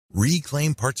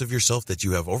Reclaim parts of yourself that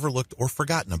you have overlooked or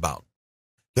forgotten about.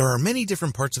 There are many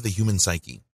different parts of the human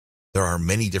psyche. There are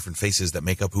many different faces that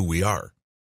make up who we are.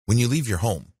 When you leave your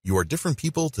home, you are different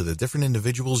people to the different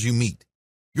individuals you meet.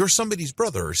 You're somebody's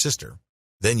brother or sister.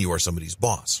 Then you are somebody's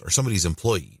boss or somebody's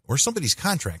employee or somebody's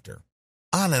contractor.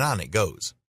 On and on it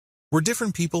goes. We're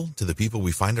different people to the people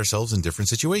we find ourselves in different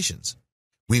situations.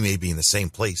 We may be in the same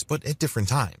place, but at different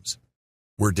times.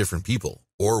 We're different people,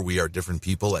 or we are different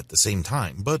people at the same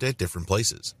time, but at different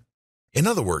places. In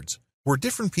other words, we're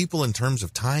different people in terms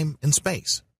of time and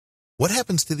space. What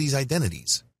happens to these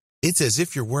identities? It's as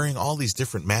if you're wearing all these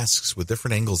different masks with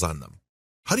different angles on them.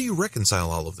 How do you reconcile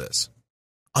all of this?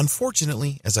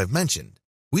 Unfortunately, as I've mentioned,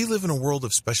 we live in a world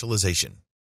of specialization.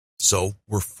 So,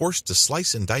 we're forced to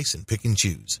slice and dice and pick and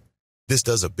choose. This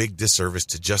does a big disservice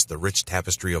to just the rich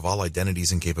tapestry of all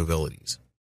identities and capabilities.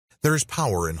 There is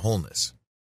power in wholeness.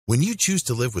 When you choose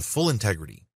to live with full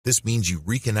integrity, this means you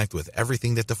reconnect with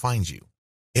everything that defines you.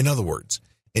 In other words,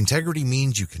 integrity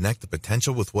means you connect the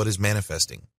potential with what is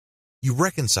manifesting. You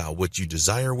reconcile what you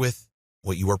desire with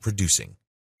what you are producing.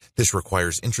 This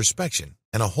requires introspection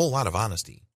and a whole lot of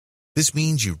honesty. This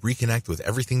means you reconnect with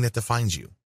everything that defines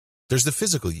you. There's the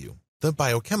physical you, the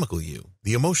biochemical you,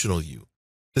 the emotional you,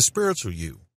 the spiritual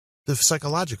you, the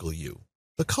psychological you,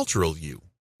 the cultural you,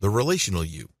 the relational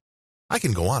you. I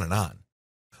can go on and on.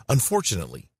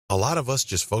 Unfortunately, a lot of us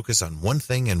just focus on one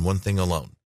thing and one thing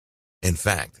alone. In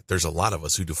fact, there's a lot of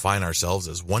us who define ourselves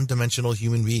as one-dimensional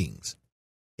human beings.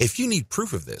 If you need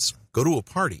proof of this, go to a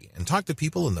party and talk to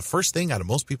people, and the first thing out of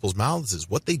most people's mouths is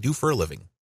what they do for a living.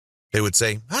 They would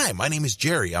say, "Hi, my name is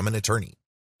Jerry, I'm an attorney."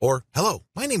 Or, "Hello,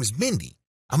 my name is Mindy,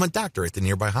 I'm a doctor at the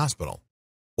nearby hospital."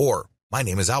 Or, "My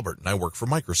name is Albert and I work for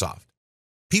Microsoft."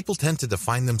 People tend to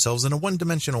define themselves in a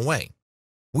one-dimensional way.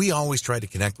 We always try to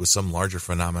connect with some larger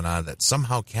phenomena that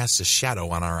somehow casts a shadow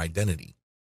on our identity.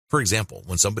 For example,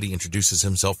 when somebody introduces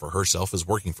himself or herself as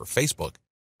working for Facebook,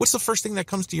 what's the first thing that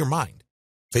comes to your mind?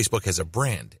 Facebook has a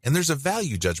brand, and there's a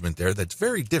value judgment there that's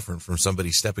very different from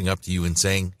somebody stepping up to you and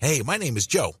saying, "Hey, my name is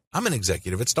Joe. I'm an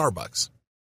executive at Starbucks."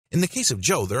 In the case of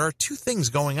Joe, there are two things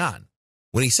going on.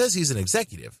 When he says he's an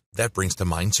executive, that brings to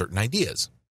mind certain ideas.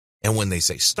 And when they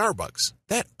say Starbucks,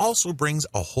 that also brings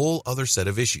a whole other set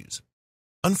of issues.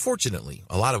 Unfortunately,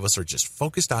 a lot of us are just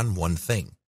focused on one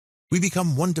thing. We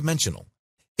become one-dimensional.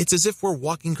 It's as if we're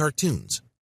walking cartoons.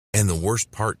 And the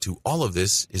worst part to all of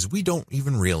this is we don't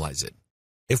even realize it.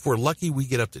 If we're lucky, we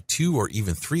get up to 2 or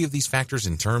even 3 of these factors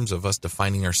in terms of us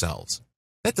defining ourselves.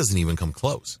 That doesn't even come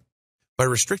close. By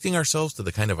restricting ourselves to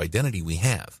the kind of identity we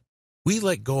have, we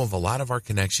let go of a lot of our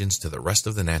connections to the rest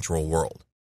of the natural world.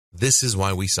 This is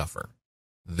why we suffer.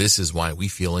 This is why we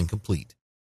feel incomplete.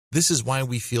 This is why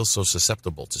we feel so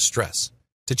susceptible to stress,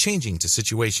 to changing to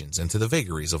situations, and to the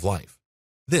vagaries of life.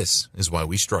 This is why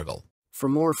we struggle. For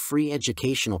more free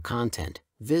educational content,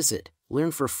 visit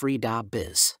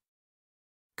learnforfree.biz.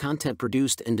 Content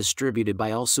produced and distributed by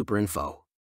AllSuperInfo.